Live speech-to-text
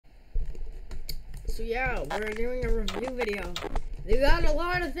So yeah, we're doing a review video. We got a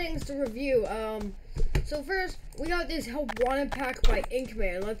lot of things to review. So first, we got this Help Wanted pack by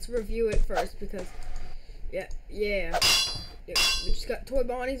Inkman. Let's review it first because, yeah. We just got Toy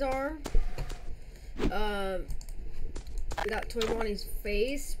Bonnie's arm. We got Toy Bonnie's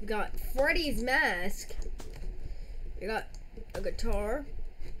face. We got Freddy's mask. We got a guitar.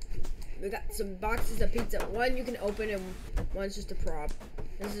 We got some boxes of pizza. One you can open and one's just a prop.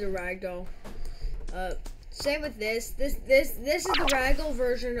 This is a ragdoll. Same with this. This is the ragdoll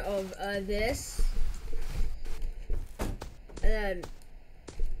version of this. And then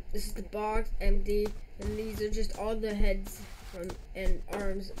this is the box, empty, and these are just all the heads and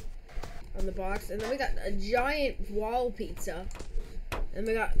arms on the box. And then we got a giant wall pizza. And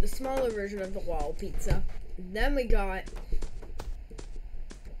we got the smaller version of the wall pizza. And then we got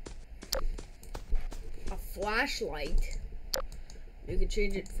a flashlight. You can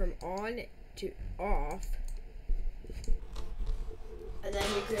change it from on to off. And then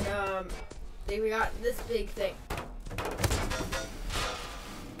you can then we got this big thing.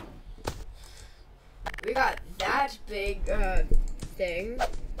 We got that big thing.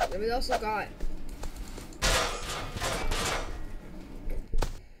 And we also got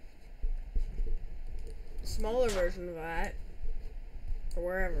a smaller version of that. Or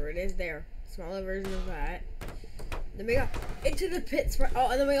wherever it is there. Smaller version of that. Then we got Into the Pits. Oh,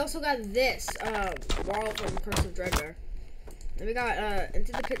 and then we also got this wall from Curse of Dreadbear. Then we got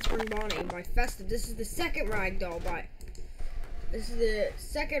Into the Pit Spring Bonnie by Festive. This is the second ragdoll This is the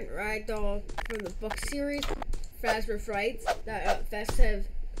second ragdoll from the book series, Fazbear Frights, that Festive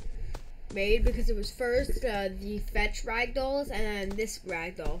made because it was first the Fetch ragdolls and then this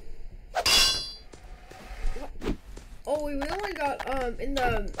ragdoll. Oh, we only got in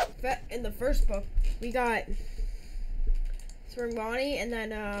the first book we got Spring Bonnie and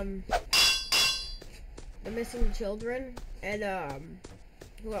then the Missing Children and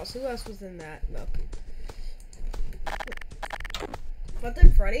who else was in that book? But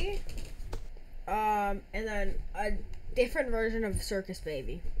then Freddy, and then a different version of Circus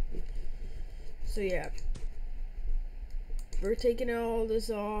Baby. So yeah, we're taking all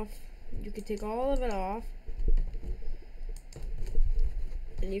this off. You can take all of it off,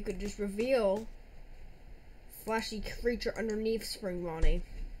 and you could just reveal flashy creature underneath Spring Bonnie.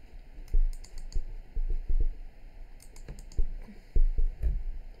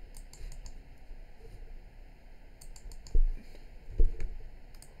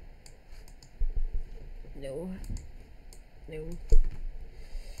 No.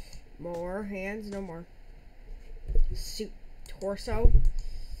 More hands, no more. Suit, torso.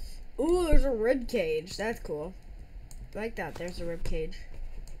 Ooh, there's a rib cage. That's cool. I like that. There's a rib cage.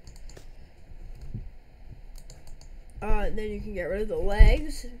 Then you can get rid of the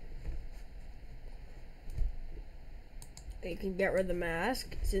legs. And you can get rid of the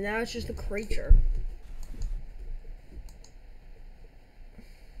mask. So now it's just a creature.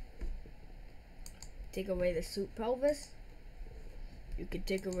 Take away the suit pelvis. You can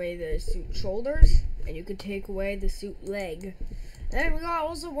take away the suit shoulders, and you can take away the suit leg. And then we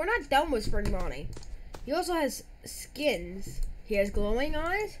got we're not done with Spring Bonnie. He also has skins. He has glowing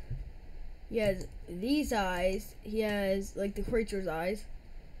eyes. He has these eyes. He has like the creature's eyes.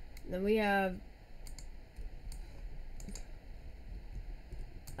 And then we have,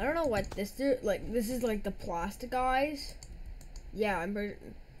 I don't know what this do. Like this is like the plastic eyes. Yeah, I'm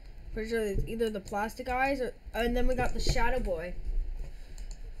pretty sure it's either the plastic eyes or, and then we got the Shadow Boy.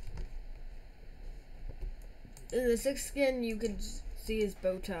 In the sixth skin, you can see his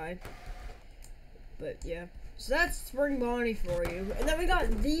bow tie. But yeah, so that's Spring Bonnie for you. And then we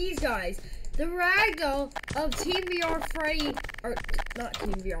got these guys, the ragdoll of Team VR Freddy, or not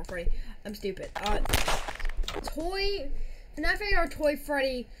Team VR Freddy. I'm stupid. FNAF AR Toy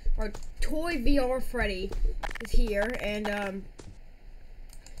Freddy, or Toy VR Freddy is here, and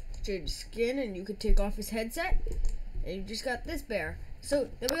change skin, and you could take off his headset, and you just got this bear. So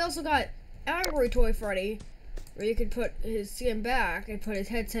then we also got Angry Toy Freddy, where you could put his skin back and put his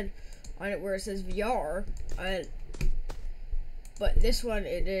headset on it where it says VR. But this one,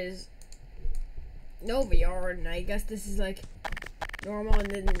 it is no VR, and I guess this is like normal, and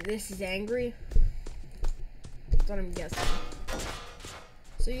then this is angry. That's what I'm guessing.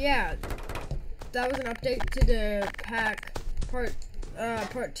 So yeah, that was an update to the pack part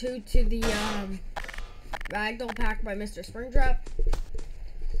 2 to the ragdoll pack by Mr. Springtrap.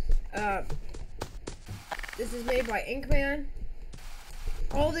 This is made by Inkman.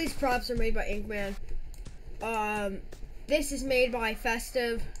 All these props are made by Inkman. This is made by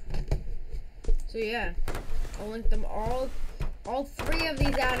Festive. So yeah, I'll link them all all 3 of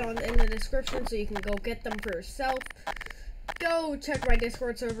these add-ons in the description so you can go get them for yourself. Go check my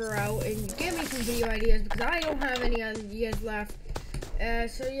Discord server out and give me some video ideas because I don't have any ideas left.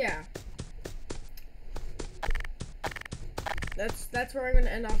 So yeah. That's where I'm gonna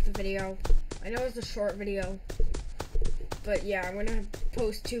end off the video. I know it's a short video, but yeah, I'm gonna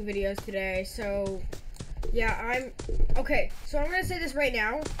post 2 videos today. So yeah, okay. So I'm gonna say this right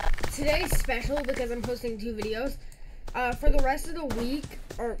now. Today's special because I'm posting 2 videos. For the rest of the week,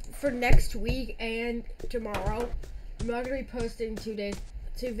 or for next week and tomorrow, I'm not gonna be posting 2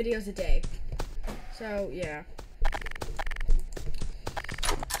 videos a day. So yeah.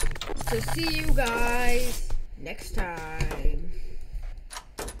 So see you guys next time.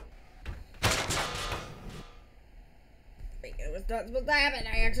 Wait, it was not supposed to happen.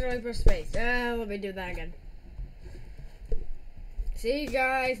 I accidentally pushed space. Let me do that again. See you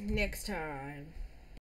guys next time.